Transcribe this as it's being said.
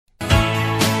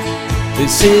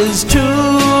This is Two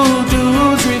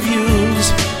Dudes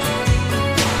Reviews,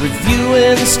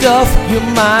 reviewing stuff you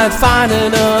might find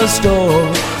in a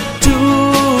store.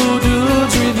 Two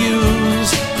Dudes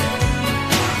Reviews.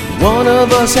 One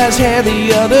of us has hair,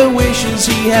 the other wishes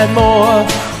he had more.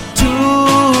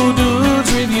 Two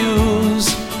Dudes Reviews.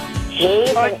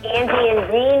 Jave and Andy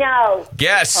and Zeno.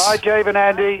 Yes. Hi, Jave and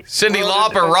Andy. Cyndi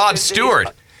Lauper, Rod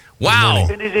Stewart. Wow.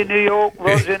 Cindy's in New York,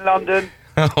 Rod's in London.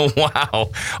 Oh, wow.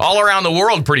 All around the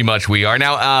world, pretty much, we are.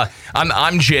 Now,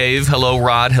 I'm Jave. Hello,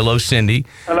 Rod. Hello, Cindy.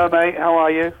 Hello, mate. How are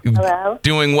you? Hello.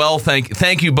 Doing well.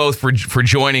 Thank you both for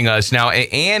joining us. Now,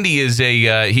 Andy is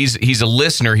he's a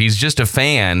listener. He's just a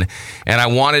fan, and I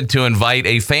wanted to invite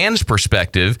a fan's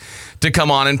perspective to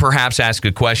come on and perhaps ask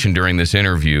a question during this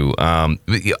interview.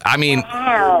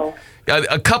 Wow.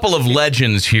 A couple of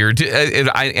legends here, and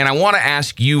I want to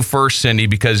ask you first, Cindy,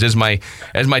 because as my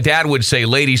dad would say,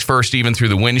 ladies first, even through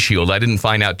the windshield. I didn't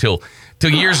find out till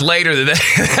years later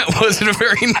that wasn't a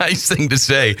very nice thing to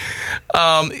say.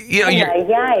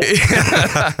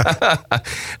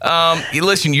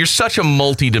 Listen, you're such a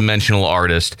multi-dimensional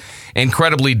artist,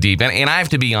 incredibly deep, and I have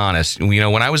to be honest.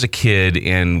 When I was a kid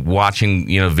and watching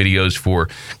videos for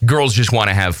Girls Just Want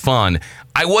to Have Fun,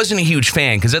 I wasn't a huge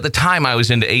fan because at the time I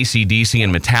was into AC/DC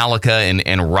and Metallica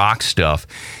and rock stuff.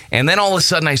 And then all of a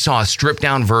sudden I saw a stripped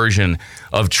down version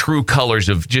of True Colors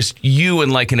of just you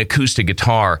and like an acoustic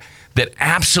guitar that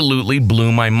absolutely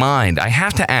blew my mind. I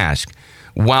have to ask,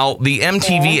 while the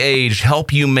MTV age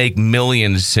helped you make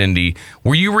millions, Cindy,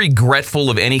 were you regretful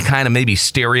of any kind of maybe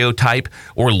stereotype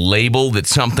or label that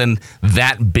something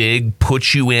that big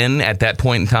put you in at that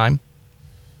point in time?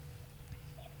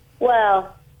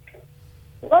 Well,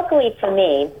 luckily for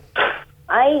me,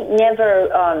 I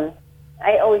never,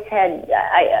 I always had,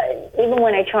 even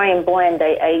when I try and blend,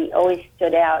 I always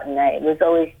stood out, and I was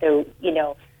always the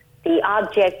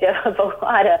object of a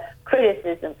lot of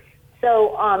criticism.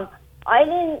 So I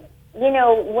didn't,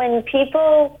 when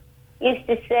people used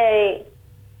to say,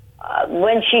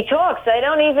 when she talks, I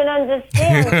don't even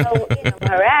understand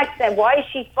her accent. Why is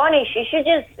she funny? She should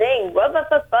just sing.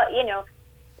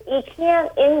 You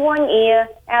can't in one ear,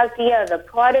 out the other.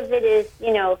 Part of it is,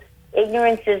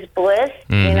 ignorance is bliss.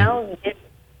 Mm-hmm.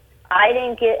 I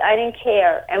didn't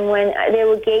care. And when there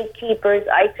were gatekeepers,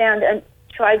 I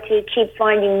tried to keep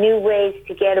finding new ways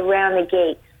to get around the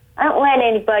gate. I don't let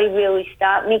anybody really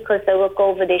stop me because I look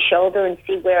over their shoulder and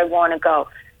see where I want to go.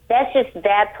 That's just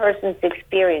that person's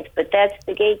experience, but that's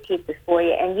the gatekeepers for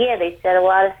you. And they said a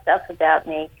lot of stuff about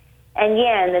me. And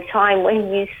in the time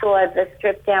when you saw the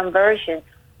stripped down version,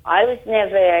 I was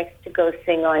never asked to go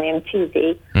sing on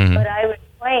MTV, but I was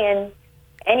playing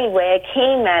anyway. I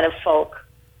came out of folk,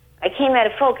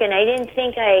 and I didn't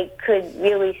think I could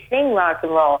really sing rock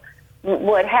and roll.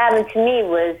 What happened to me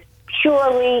was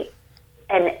purely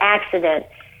an accident,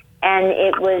 and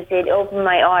it opened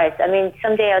my eyes. I mean,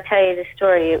 someday I'll tell you the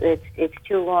story. It's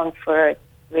too long for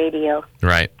radio.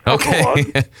 Right.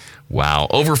 Okay. Wow.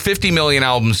 Over 50 million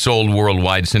albums sold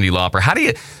worldwide, Cyndi Lauper. How do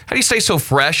you stay so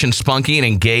fresh and spunky and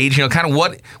engaged? Kind of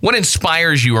what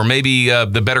inspires you, or maybe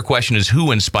the better question is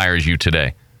who inspires you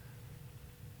today?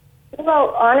 Well,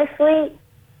 honestly,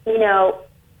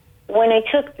 when I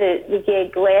took the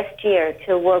gig last year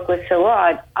to work with Sir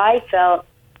Rod, I felt,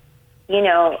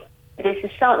 this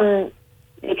is something,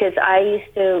 because I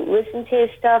used to listen to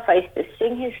his stuff. I used to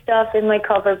sing his stuff in my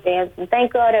cover bands. And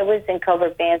thank God I was in cover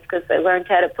bands because I learned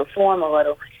how to perform a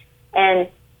little. And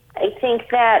I think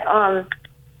that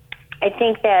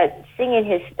singing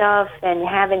his stuff and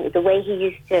having the way he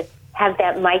used to have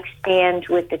that mic stand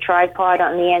with the tripod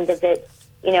on the end of it,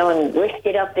 and lift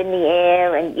it up in the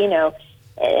air, and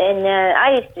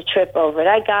I used to trip over it.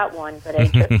 I got one, but I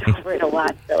tripped over it a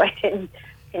lot, so I didn't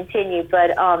continue.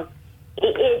 But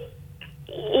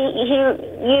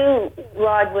you,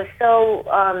 Rod, was so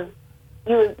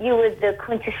you were the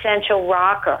quintessential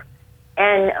rocker,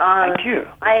 and thank you.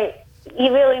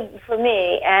 You really for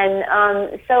me,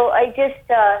 and so I just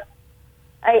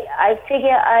I figure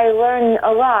I learn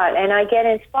a lot, and I get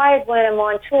inspired when I'm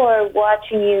on tour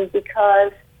watching you,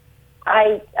 because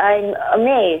I'm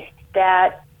amazed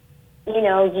that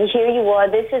here you are.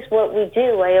 This is what we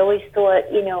do. I always thought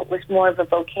it was more of a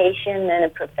vocation than a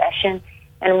profession.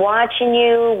 And watching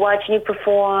you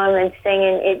perform and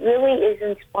singing, it really is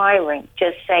inspiring.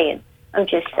 Just saying. I'm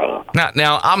just saying.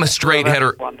 Now I'm a straight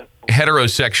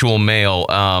heterosexual male.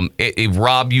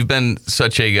 Rob, you've been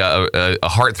such a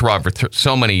heartthrob for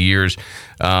so many years.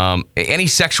 Any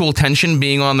sexual tension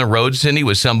being on the road, Cindy,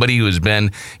 with somebody who has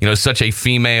been, such a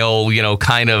female,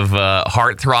 kind of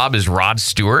heartthrob as Rod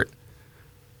Stewart?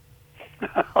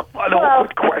 What a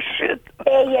good question.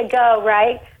 There you go,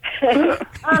 right?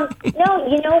 No,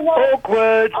 you know what?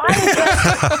 Awkward. I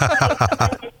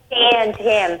just didn't understand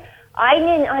him. I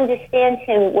didn't understand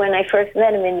him when I first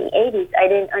met him in the 80s. I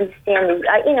didn't understand him,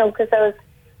 because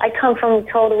I come from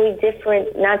a totally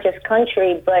different, not just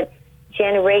country, but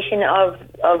generation of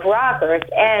rockers.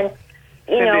 And,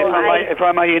 if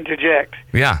I may interject.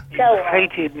 Yeah. So,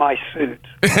 Hated my suit.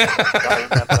 I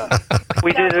remember.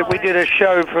 We did a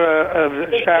show for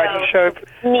a charity show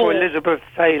for Elizabeth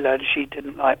Taylor, and she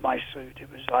didn't like my suit. It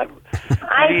was like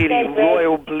really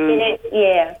royal blue.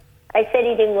 Yeah, I said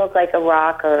he didn't look like a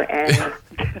rocker, and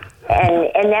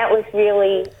and that was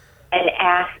really an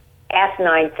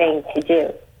asinine thing to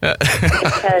do.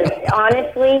 Because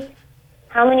honestly,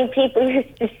 how many people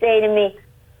used to say to me,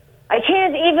 I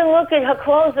can't even look at her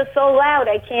clothes are so loud.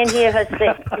 I can't hear her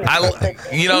sing.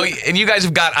 And you guys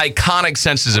have got iconic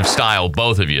senses of style,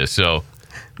 both of you. So,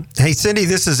 hey, Cindy,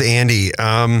 this is Andy.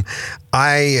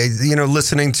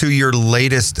 Listening to your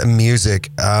latest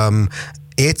music,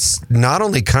 it's not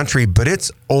only country, but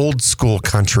it's old school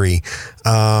country.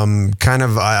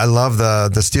 I love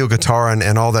the steel guitar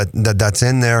and all that's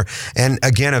in there. And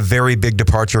again, a very big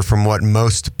departure from what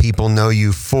most people know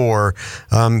you for.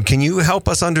 Can you help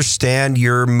us understand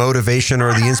your motivation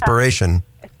or the inspiration?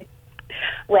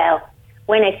 Well,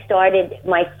 when I started,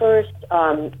 my first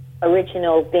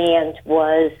original band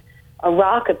was a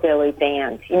rockabilly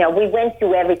band. We went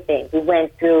through everything. We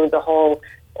went through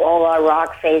all our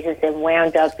rock phases and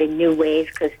wound up in new wave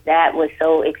because that was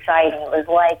so exciting. It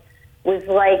was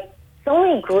like so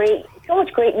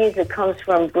much great music comes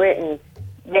from Britain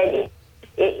that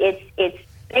it's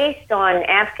based on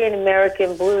African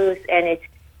American blues, and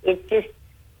it's just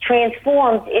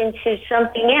transformed into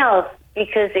something else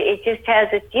because it just has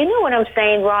a. You know what I'm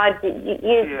saying, Rod?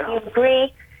 You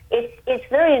agree? It's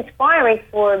very inspiring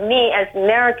for me as an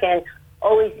American.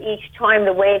 Always, each time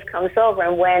the wave comes over,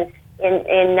 and when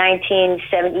in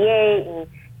 1978, and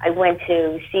I went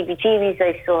to CBGB's.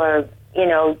 I saw,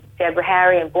 Deborah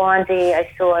Harry and Blondie. I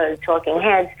saw Talking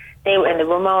Heads. They were, and the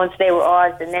Ramones. They were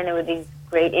ours, and then there were these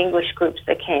great English groups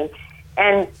that came,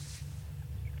 and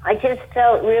I just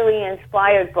felt really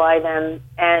inspired by them.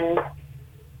 And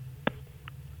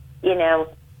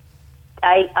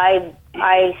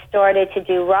I started to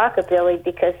do rockabilly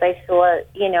because I saw,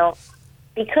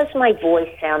 because my voice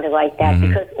sounded like that. Mm-hmm.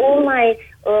 Because all my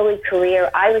early career,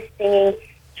 I was singing,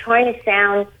 trying to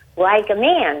sound like a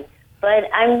man, but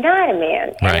I'm not a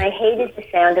man, and I hated the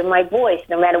sound of my voice,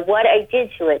 no matter what I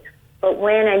did to it. But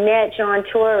when I met John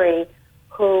Torrey,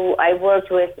 who I worked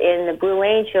with in the Blue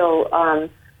Angel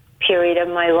period of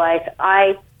my life,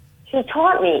 he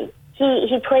taught me.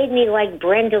 He played me like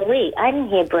Brenda Lee. I didn't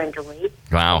hear Brenda Lee.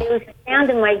 Wow. It was the sound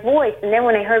of my voice, and then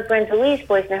when I heard Brenda Lee's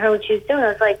voice and I heard what she was doing, I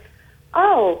was like,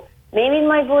 oh, maybe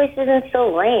my voice isn't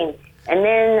so lame. And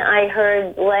then I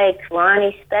heard like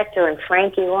Ronnie Spector and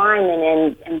Frankie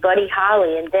Lyman and Buddy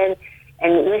Holly, and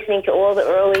listening to all the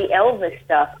early Elvis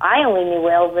stuff. I only knew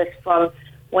Elvis from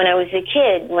when I was a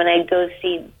kid, when I'd go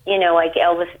see, like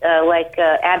Elvis,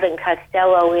 Abbott and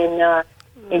Costello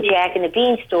in Jack and the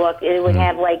Beanstalk. It would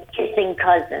have like Kissing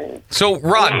Cousins. So,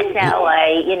 Rod,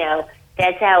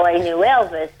 that's how I knew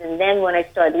Elvis. And then when I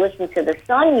started listening to the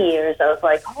Sun Years, I was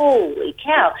like, holy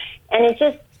cow. And it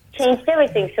just changed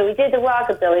everything. So we did the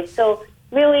rockabilly. So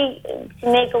really,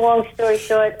 to make a long story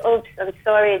short, oops, I'm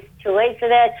sorry, it's too late for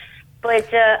that.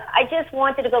 But I just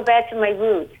wanted to go back to my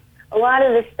roots. A lot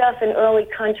of the stuff in early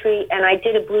country, and I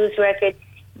did a blues record,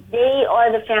 they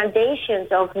are the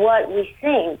foundations of what we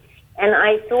sing. And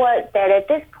I thought that at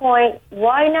this point,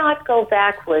 why not go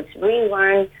backwards,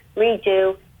 relearn,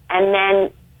 redo, and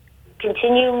then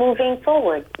continue moving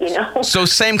forward, So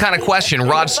same kind of question.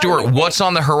 Rod Stewart, what's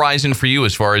on the horizon for you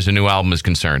as far as a new album is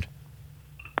concerned?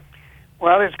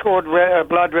 Well, it's called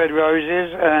Blood Red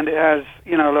Roses, and it has,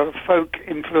 a lot of folk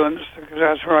influence, because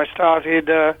that's where I started.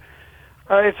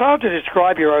 It's hard to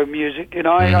describe your own music,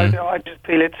 Mm-hmm. I just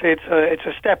feel it's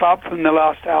a step up from the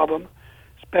last album.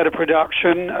 It's better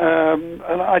production, and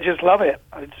I just love it.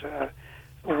 It's a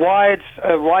wide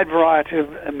variety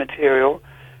of material.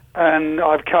 And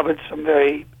I've covered some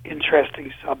very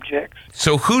interesting subjects.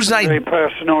 So very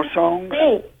personal songs.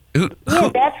 Great. Yeah,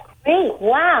 that's great.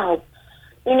 Wow.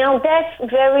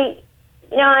 That's very.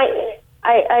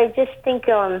 I just think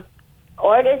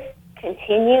artists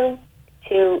continue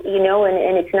to,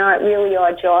 and it's not really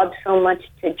our job so much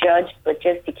to judge, but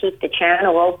just to keep the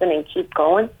channel open and keep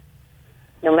going,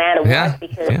 no matter what,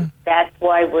 because that's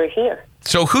why we're here.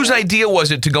 So whose idea was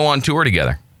it to go on tour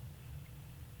together?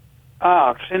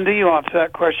 Cindy, you answer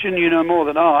that question. You know more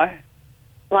than I.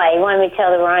 Why, you want me to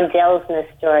tell the Ron Delsner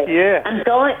story? Yeah.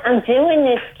 I'm doing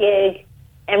this gig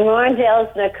And Ron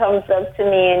Delsner comes up to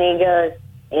me and he goes,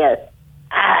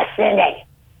 Cindy,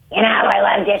 you know how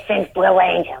I loved you since Blue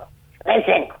Angel.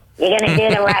 Listen, you're going to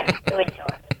do the Rod Stewart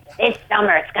tour. This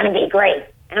summer, it's going to be great.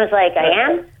 And I was like, I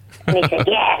am? And he said,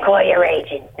 yeah, call your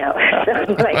agent. No,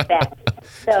 something like that.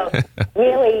 So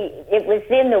really, it was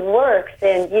in the works,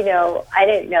 and, I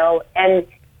didn't know. And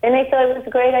then I thought it was a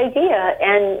great idea,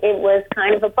 and it was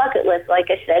kind of a bucket list, like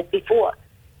I said before.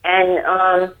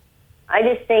 And I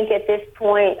just think at this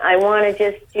point, I want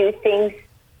to just do things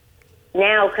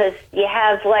now because you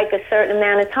have, like, a certain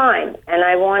amount of time, and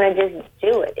I want to just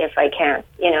do it if I can,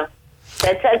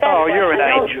 That's you're an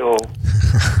angel.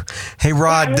 Hey,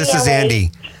 Rod, this is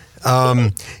Andy.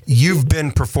 You've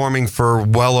been performing for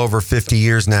well over 50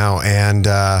 years now, and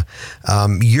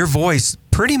your voice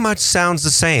pretty much sounds the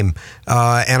same.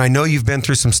 And I know you've been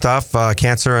through some stuff,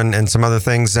 cancer and some other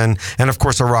things, and of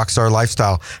course a rock star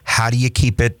lifestyle. How do you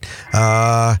keep it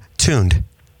tuned?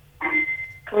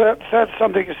 Well, that's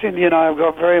something Cindy and I have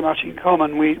got very much in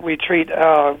common. We treat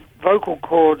our vocal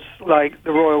cords like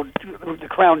the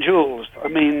crown jewels. I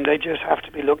mean, they just have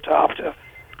to be looked after.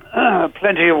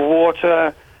 Plenty of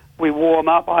water. We warm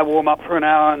up. I warm up for an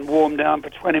hour and warm down for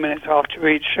 20 minutes after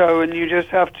each show, and you just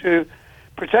have to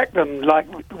protect them. Like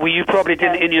you probably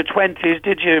didn't in your 20s,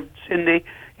 did you, Cindy?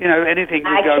 Anything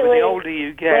you go, the older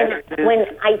you get. When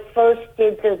I first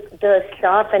did the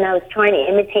stuff and I was trying to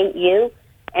imitate you,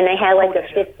 and I had like a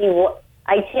 50-watt,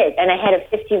 I did, and I had a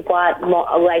 50-watt,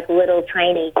 like little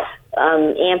tiny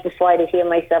amplifier to hear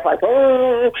myself like,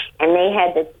 oh, and they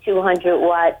had the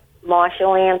 200-watt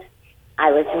Marshall amps. I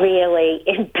was really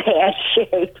in bad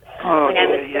shape.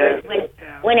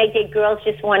 When I did Girls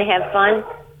Just Want to Have Fun,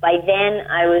 by then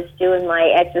I was doing my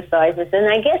exercises,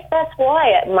 and I guess that's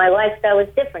why my lifestyle was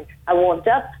different. I warmed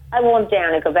up, I warmed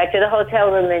down, I go back to the hotel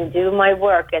room and do my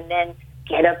work, and then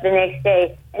get up the next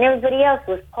day. And everybody else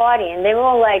was partying. They were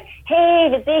all like, hey,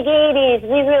 the big 80s,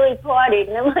 we really partied.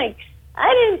 And I'm like,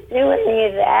 I didn't do any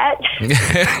of that.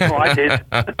 Oh, I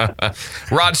did.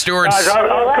 Rod Stewart. Guys, I've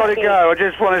got to go. I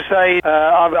just want to say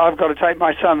I've got to take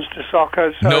my sons to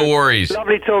soccer. So no worries.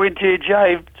 Lovely talking to you,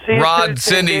 Jay. See you Rod,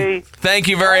 soon, Cindy, thank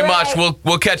you very much.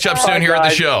 We'll catch up soon here at the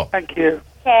show. Thank you.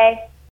 Okay.